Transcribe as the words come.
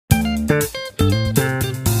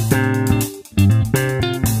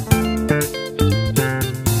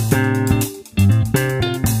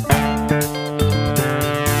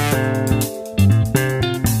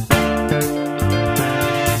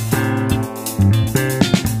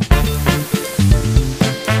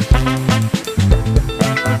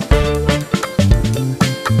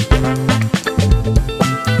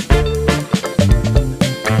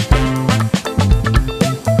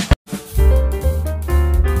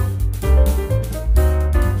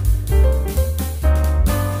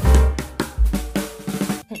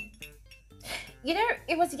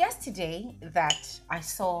yesterday that I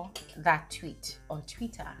saw that tweet on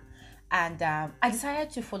Twitter, and I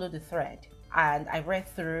decided to follow the thread. And I read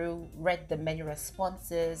the many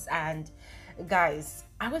responses, and guys,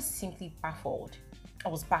 I was simply baffled. I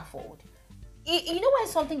was baffled. You know when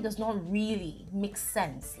something does not really make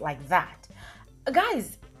sense like that?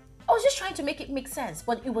 Guys, I was just trying to make it make sense,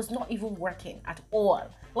 but it was not even working at all.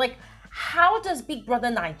 Like, how does Big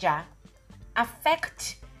Brother Naija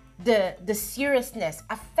affect the seriousness,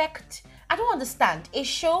 affect, I don't understand, a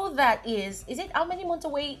show that is it how many months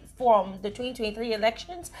away from the 2023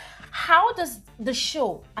 elections? How does the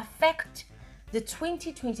show affect the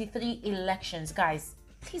 2023 elections? Guys,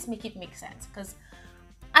 please make it make sense, because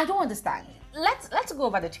I don't understand. Let's go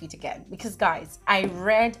over the tweet again, because guys, I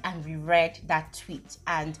read and reread that tweet,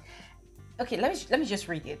 and okay, let me just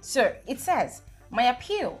read it. So it says, my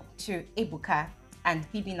appeal to Ebuka and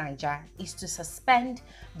Bbnaija is to suspend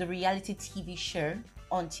the reality TV show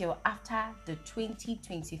until after the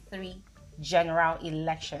 2023 general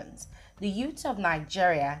elections. The youth of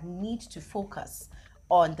Nigeria need to focus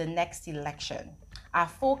on the next election. Our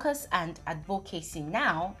focus and advocacy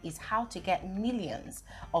now is how to get millions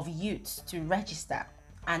of youths to register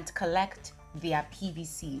and collect their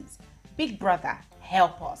PVCs. Big Brother,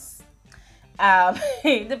 help us.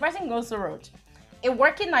 The person also wrote, a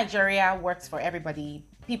working Nigeria works for everybody.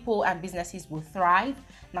 People and businesses will thrive.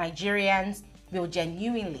 Nigerians will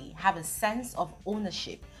genuinely have a sense of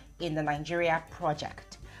ownership in the Nigeria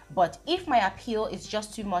project. But if my appeal is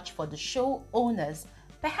just too much for the show owners,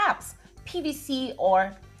 perhaps PVC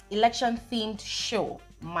or election-themed show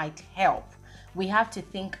might help. We have to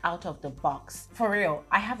think out of the box. For real,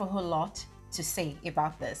 I have a whole lot to say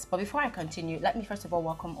about this, but before I continue, let me first of all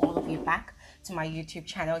welcome all of you back to my YouTube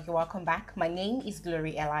channel. You're welcome back. My name is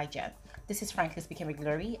Glory Elijah. This is Frankly Speaking with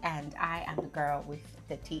Glory, and I am the girl with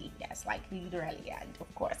the tea. Yes, like literally, and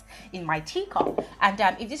of course in my teacup. And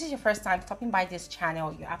if this is your first time stopping by this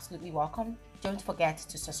channel, you're absolutely welcome. Don't forget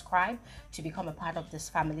to subscribe to become a part of this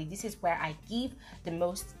family. This is where I give the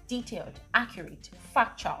most detailed, accurate,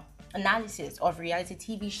 factual analysis of reality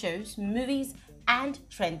TV shows, movies, and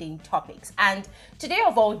trending topics. And today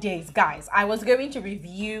of all days, guys, I was going to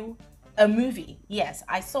review a movie. Yes,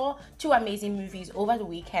 I saw two amazing movies over the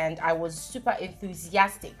weekend. I was super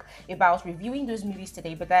enthusiastic about reviewing those movies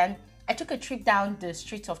today, but then I took a trip down the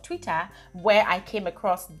streets of Twitter where I came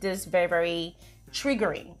across this very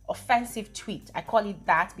triggering, offensive tweet. I call it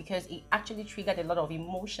that because it actually triggered a lot of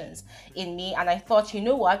emotions in me, and I thought, you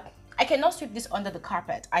know what, I cannot sweep this under the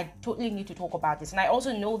carpet. I totally need to talk about this. And I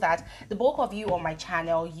also know that the bulk of you on my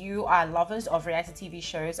channel, you are lovers of reality TV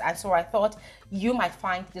shows, and so I thought you might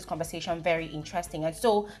find this conversation very interesting. And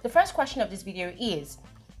so the first question of this video is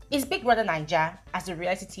Big Brother Naija as a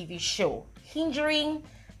reality TV show hindering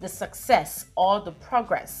the success or the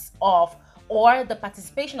progress of or the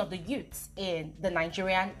participation of the youths in the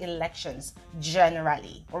Nigerian elections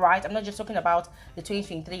generally? All right, I'm not just talking about the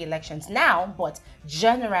 2023 elections now, but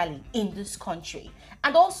generally in this country.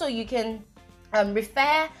 And also you can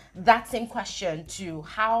refer that same question to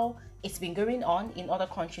how it's been going on in other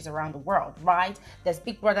countries around the world, right? There's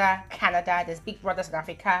Big Brother Canada, there's Big Brother South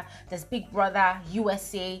Africa, there's Big Brother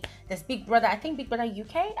USA, there's Big Brother, I think Big Brother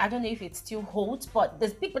UK, I don't know if it still holds, but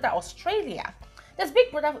there's Big Brother Australia. There's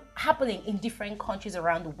Big Brother happening in different countries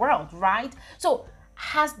around the world, right? So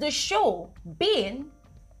has the show been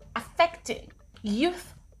affecting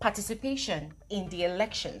youth participation in the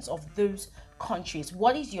elections of those countries?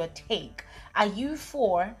 What is your take? Are you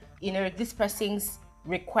for, this person's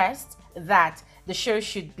request that the show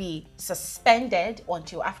should be suspended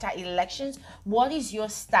until after elections? What is your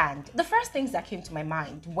stand? The first things that came to my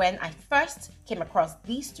mind when I first came across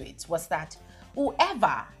these tweets was that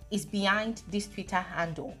whoever is behind this Twitter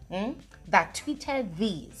handle that tweeted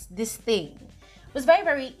this thing was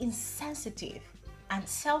very insensitive and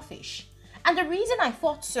selfish. And the reason I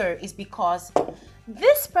thought so is because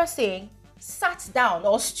this person sat down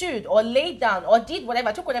or stood or laid down or did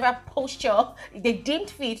whatever, took whatever posture they deemed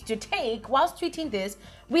fit to take whilst tweeting this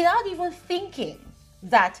without even thinking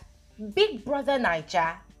that Big Brother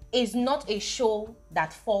Naija is not a show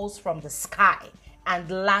that falls from the sky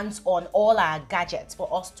and lands on all our gadgets for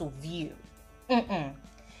us to view.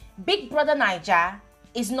 Big Brother Naija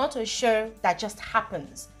is not a show that just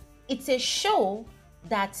happens. It's a show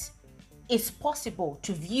that is possible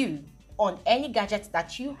to view on any gadget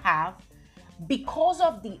that you have because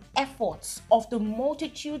of the efforts of the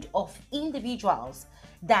multitude of individuals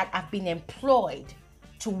that have been employed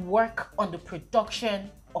to work on the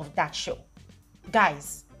production of that show.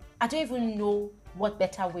 Guys, I don't even know what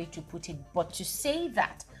better way to put it, but to say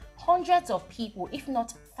that hundreds of people, if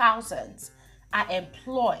not thousands, are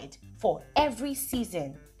employed for every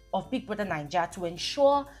season of Big Brother Naija to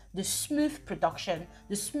ensure the smooth production,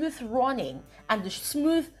 the smooth running, and the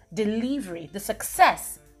smooth delivery, the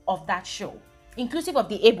success of that show, inclusive of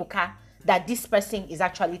the Ebuka that this person is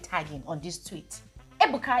actually tagging on this tweet.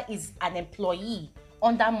 Ebuka is an employee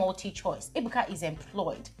under MultiChoice. Ebuka is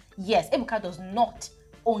employed. Yes, Ebuka does not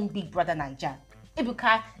own Big Brother Naija.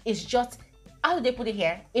 Ebuka is just, how do they put it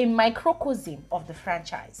here, a microcosm of the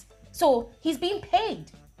franchise. So he's being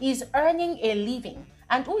paid. He's earning a living.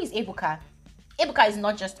 And who is Ebuka? Ebuka is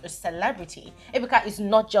not just a celebrity. Ebuka is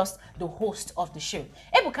not just the host of the show.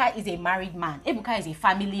 Ebuka is a married man. Ebuka is a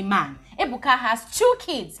family man. Ebuka has 2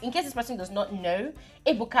 kids. In case this person does not know,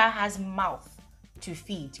 Ebuka has mouth to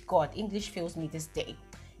feed. God, English fails me this day.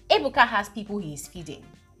 Ebuka has people he is feeding.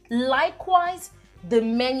 Likewise, the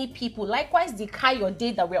many people, likewise the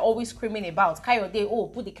Kayode that we're always screaming about. Kayode, oh,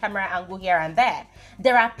 put the camera angle here and there.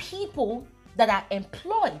 There are people that are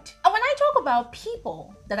employed. And when I talk about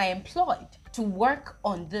people that are employed to work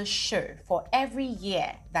on this show for every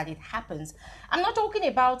year that it happens, I'm not talking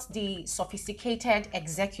about the sophisticated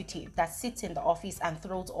executive that sits in the office and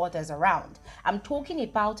throws orders around. I'm talking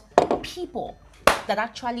about people that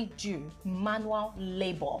actually do manual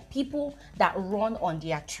labor, people that run on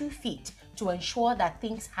their 2 feet to ensure that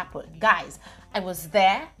things happen. Guys, I was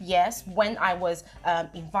there, yes, when I was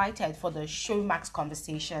invited for the Showmax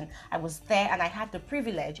conversation. I was there and I had the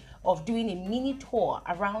privilege of doing a mini tour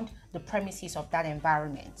around the premises of that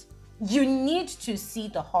environment. You need to see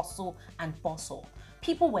the hustle and bustle.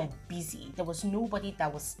 People were busy. There was nobody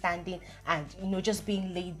that was standing and, just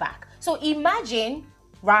being laid back. So imagine,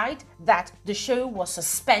 right, that the show was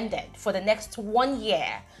suspended for the next 1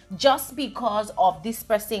 year just because of this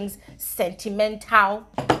person's sentimental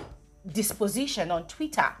disposition on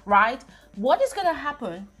Twitter, right? What is going to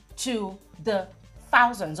happen to the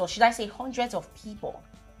thousands, or should I say hundreds of people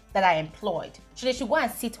that are employed? So they should go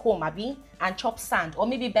and sit home, Abi, and chop sand, or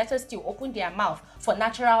maybe better still, open their mouth for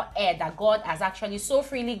natural air that God has actually so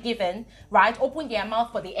freely given, right? Open their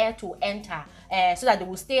mouth for the air to enter, so that they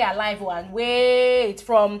will stay alive and wait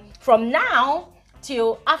from now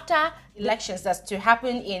till after elections that's to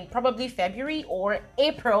happen in probably February or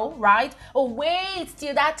April, right? Or wait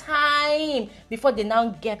till that time before they now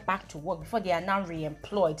get back to work, before they are now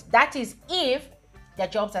re-employed. That is if their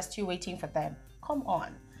jobs are still waiting for them. Come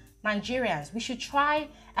on. Nigerians, we should try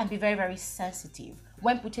and be very, very sensitive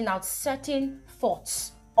when putting out certain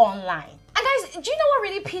thoughts online. And guys, do you know what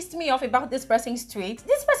really pissed me off about this person's tweet?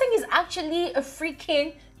 This person is actually a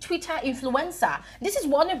freaking Twitter influencer. This is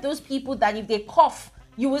one of those people that if they cough,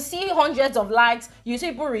 you will see hundreds of likes, you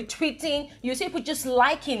see people retweeting, you see people just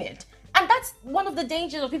liking it. And that's one of the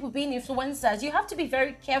dangers of people being influencers. You have to be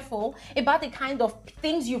very careful about the kind of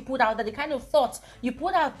things you put out there, the kind of thoughts you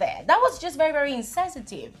put out there. That was just very, very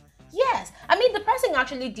insensitive. Yes, I mean, the person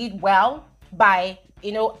actually did well by,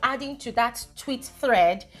 adding to that tweet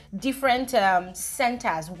thread different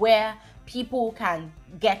centers where people can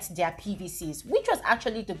get their PVCs, which was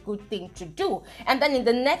actually the good thing to do. And then in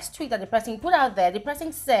the next tweet that the person put out there, the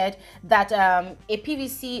person said that a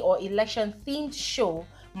PVC or election themed show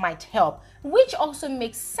might help, which also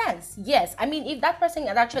makes sense. Yes, I mean, if that person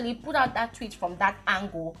had actually put out that tweet from that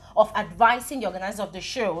angle of advising the organizers of the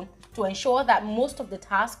show to ensure that most of the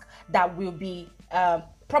tasks that will be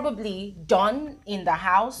probably done in the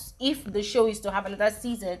house, if the show is to have another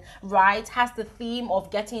season, right, has the theme of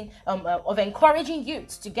getting of encouraging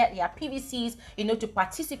youths to get their PVCs, to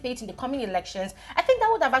participate in the coming elections, I think that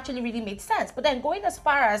would have actually really made sense. But then going as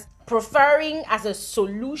far as preferring as a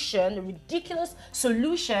solution, a ridiculous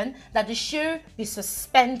solution, that the show be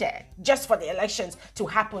suspended just for the elections to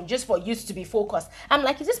happen, just for youth to be focused, I'm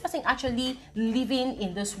like, is this person actually living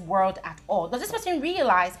in this world at all? Does this person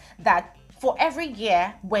realize that for every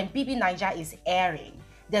year when Bbnaija is airing,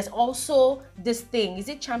 there's also this thing, is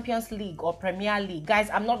it Champions League or Premier League? Guys,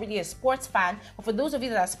 I'm not really a sports fan, but for those of you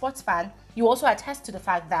that are sports fan, you also attest to the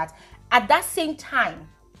fact that at that same time,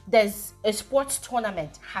 there's a sports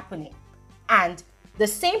tournament happening. And the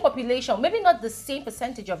same population, maybe not the same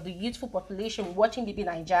percentage of the youthful population watching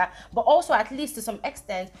Bbnaija, but also at least to some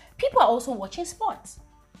extent, people are also watching sports.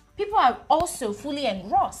 People are also fully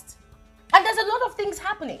engrossed. And there's a lot of things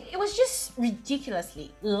happening. It was just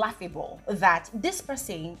ridiculously laughable that this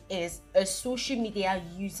person is a social media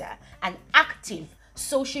user, an active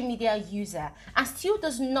social media user, and still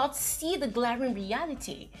does not see the glaring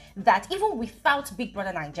reality that even without Big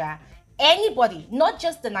Brother Naija, anybody, not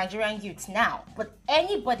just the Nigerian youths now, but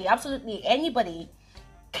anybody, absolutely anybody,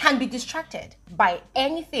 can be distracted by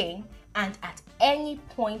anything and at any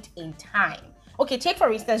point in time. Okay, take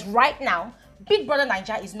for instance, right now, Big Brother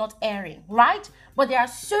Naija is not airing, right? But there are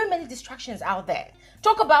so many distractions out there.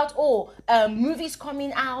 Talk about, movies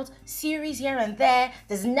coming out, series here and there,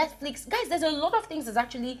 there's Netflix. Guys, there's a lot of things that's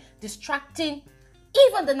actually distracting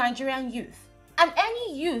even the Nigerian youth. And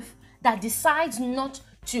any youth that decides not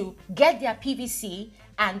to get their PVC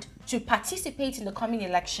and to participate in the coming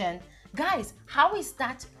election, guys, how is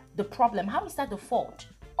that the problem? How is that the fault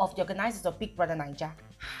of the organizers of Big Brother Naija?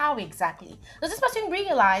 How exactly? Does this person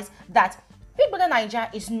realize that Big Brother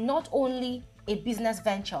Naija is not only a business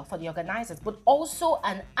venture for the organizers, but also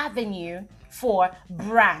an avenue for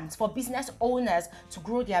brands, for business owners to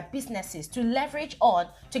grow their businesses, to leverage on,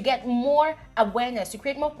 to get more awareness, to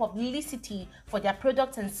create more publicity for their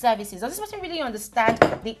products and services? Does this person really understand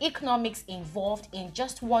the economics involved in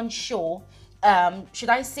just one show, should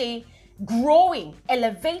I say, growing,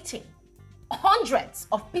 elevating hundreds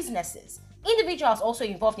of businesses? Individuals also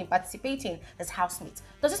involved in participating as housemates.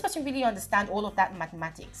 Does this person really understand all of that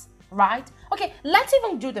mathematics? Right? Okay, let's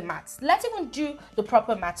even do the maths. Let's even do the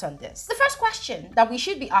proper maths on this. The first question that we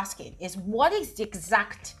should be asking is, what is the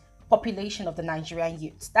exact population of the Nigerian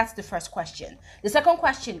youth? That's the first question. The second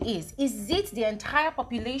question is it the entire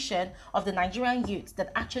population of the Nigerian youth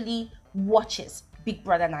that actually watches Big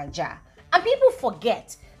Brother Naija? And people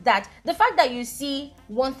forget that the fact that you see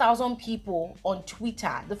 1,000 people on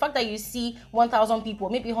Twitter, the fact that you see 1,000 people,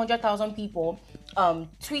 maybe 100,000 people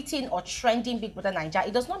tweeting or trending Big Brother Naija,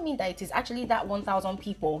 it does not mean that it is actually that 1,000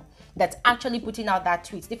 people that's actually putting out that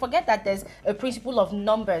tweet. They forget that there's a principle of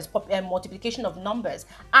numbers, multiplication of numbers.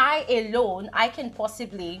 I alone, I can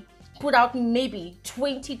possibly put out maybe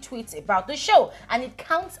 20 tweets about the show, and it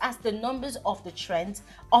counts as the numbers of the trends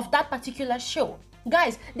of that particular show.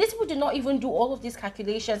 Guys, these people do not even do all of these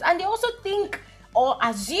calculations, and they also think or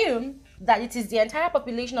assume that it is the entire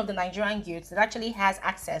population of the Nigerian youth that actually has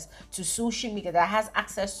access to social media, that has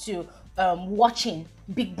access to watching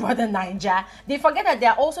Big Brother Naija. They forget that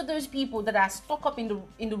there are also those people that are stuck up in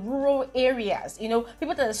the rural areas,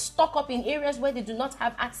 people that are stuck up in areas where they do not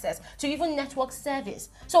have access to even network service.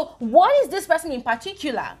 So what is this person in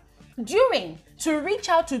particular doing to reach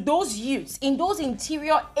out to those youths in those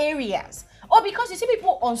interior areas? Or because you see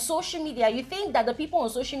people on social media, you think that the people on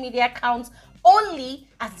social media count only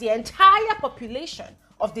as the entire population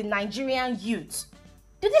of the Nigerian youth.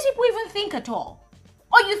 Do these people even think at all?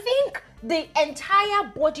 Or you think the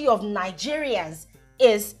entire body of Nigerians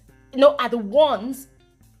are the ones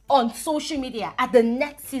on social media, at the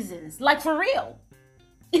netizens? Like, for real?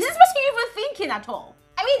 Is this person even thinking at all?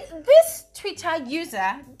 I mean, this Twitter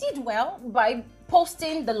user did well by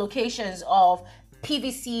posting the locations of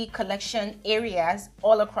PVC collection areas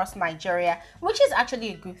all across Nigeria, which is actually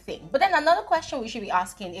a good thing. But then another question we should be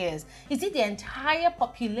asking is it the entire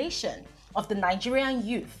population of the Nigerian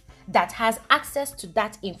youth that has access to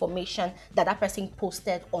that information that person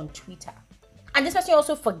posted on Twitter? And this person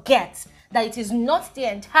also forgets that it is not the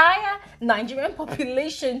entire Nigerian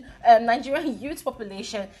population, Nigerian youth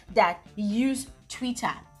population that use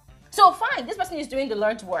Twitter. So fine, this person is doing the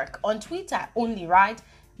Lord's work on Twitter only, right?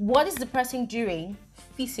 What is the person doing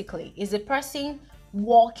physically? Is the person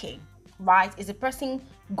walking, right? Is the person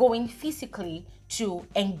going physically to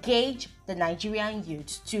engage the Nigerian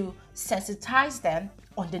youth, to sensitize them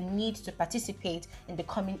on the need to participate in the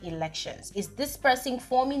coming elections? Is this person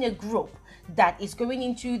forming a group that is going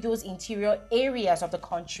into those interior areas of the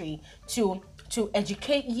country to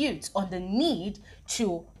educate youth on the need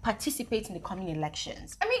to participate in the coming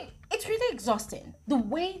elections? I mean, it's really exhausting the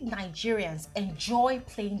way Nigerians enjoy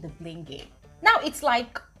playing the blame game. Now it's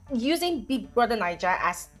like using Big Brother Naija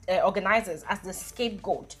as organizers as the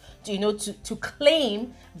scapegoat to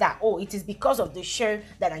claim that, oh, it is because of the show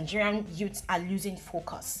that Nigerian youths are losing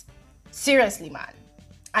focus. Seriously, man.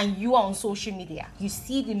 And you are on social media, you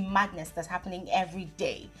see the madness that's happening every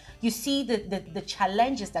day. You see the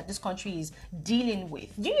challenges that this country is dealing with.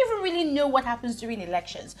 Do you even really know what happens during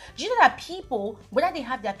elections? Do you know that people, whether they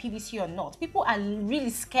have their PVC or not, people are really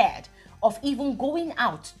scared of even going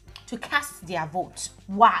out to cast their vote?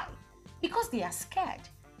 Why? Because they are scared.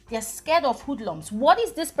 They're scared of hoodlums. What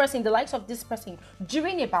is this person, the likes of this person,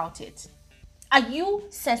 doing about it? Are you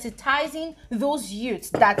sensitizing those youths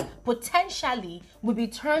that potentially will be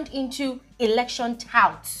turned into election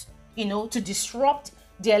touts, to disrupt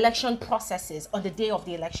the election processes on the day of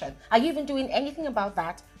the election? Are you even doing anything about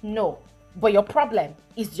that? No. But your problem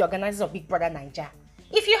is the organizers of Big Brother Naija.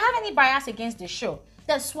 If you have any bias against the show,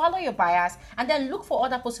 then swallow your bias and then look for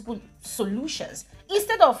other possible solutions.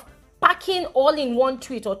 Instead of packing all in one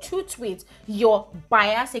tweet or two tweets your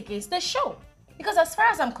bias against the show. Because as far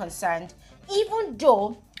as I'm concerned, even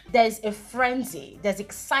though there's a frenzy, there's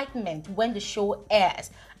excitement when the show airs,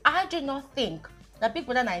 I do not think that Big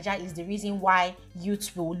Brother Naija is the reason why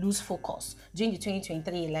youth will lose focus during the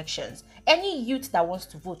 2023 elections. Any youth that wants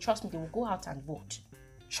to vote, trust me, they will go out and vote.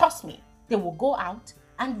 Trust me, they will go out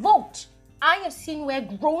and vote. I have seen where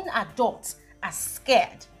grown adults are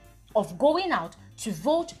scared of going out to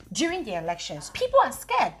vote during the elections. People are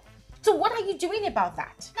scared. So what are you doing about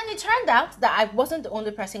that? And it turned out that I wasn't the only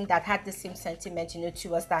person that had the same sentiment,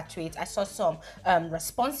 towards that tweet. I saw some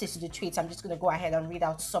responses to the tweets. I'm just going to go ahead and read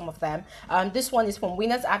out some of them. This one is from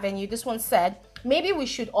Winners Avenue. This one said, maybe we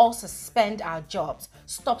should all suspend our jobs,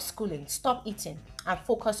 stop schooling, stop eating, and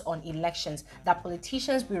focus on elections. That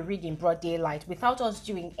politicians will rig in broad daylight without us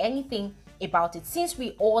doing anything about it, since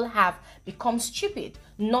we all have become stupid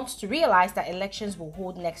not to realize that elections will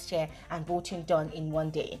hold next year and voting done in one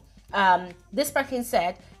day. This person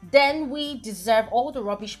said, then we deserve all the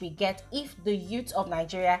rubbish we get if the youth of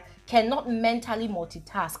Nigeria cannot mentally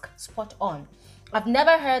multitask. Spot on. I've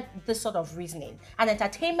never heard this sort of reasoning. An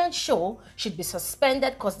entertainment show should be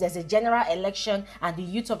suspended because there's a general election and the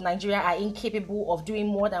youth of Nigeria are incapable of doing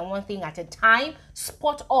more than one thing at a time.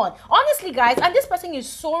 Spot on. Honestly, guys, and this person is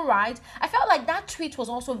so right. I felt like that tweet was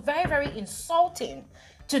also very, very insulting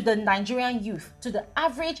to the Nigerian youth, to the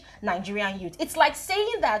average Nigerian youth. It's like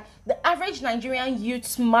saying that the average Nigerian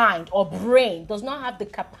youth's mind or brain does not have the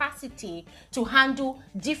capacity to handle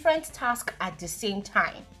different tasks at the same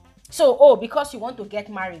time. So, because you want to get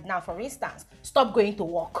married now, for instance, stop going to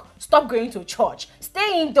work, stop going to church,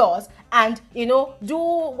 stay indoors and, do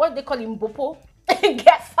what they call in Bopo,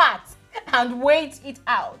 get fat and wait it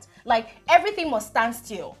out. Like, everything must stand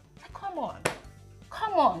still. Like,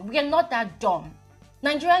 come on, we are not that dumb.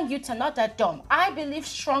 Nigerian youths are not that dumb. I believe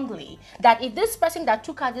strongly that if this person that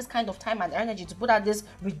took out this kind of time and energy to put out this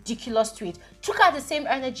ridiculous tweet, took out the same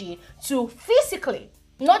energy to physically,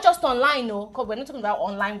 not just online, because we're not talking about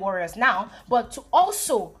online warriors now, but to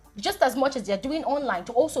also, just as much as they're doing online,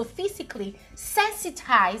 to also physically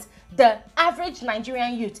sensitize the average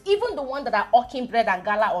Nigerian youth, even the one that are hawking bread and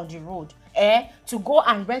gala on the road, to go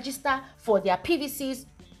and register for their PVCs,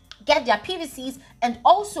 get their PVCs, and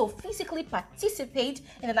also physically participate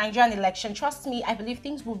in the Nigerian election. Trust me, I believe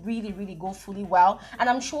things will really, really go fully well. And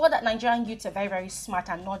I'm sure that Nigerian youths are very, very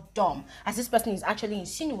smart and not dumb, as this person is actually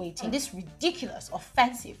insinuating this ridiculous,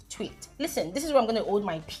 offensive tweet. Listen, this is where I'm going to hold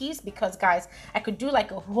my peace because, guys, I could do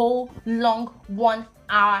like a whole long 1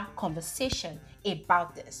 hour conversation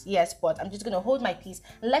about this. Yes, but I'm just going to hold my peace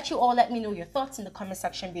and let you all let me know your thoughts in the comment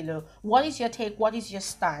section below. What is your take? What is your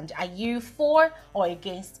stand? Are you for or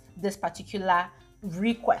against this particular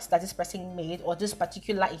request that this person made, or this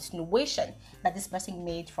particular insinuation that this person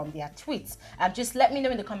made from their tweets? Just let me know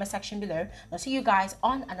in the comment section below. I'll see you guys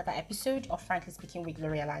on another episode of Frankly Speaking with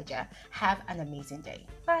Bbnaija. Have an amazing day.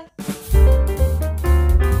 Bye.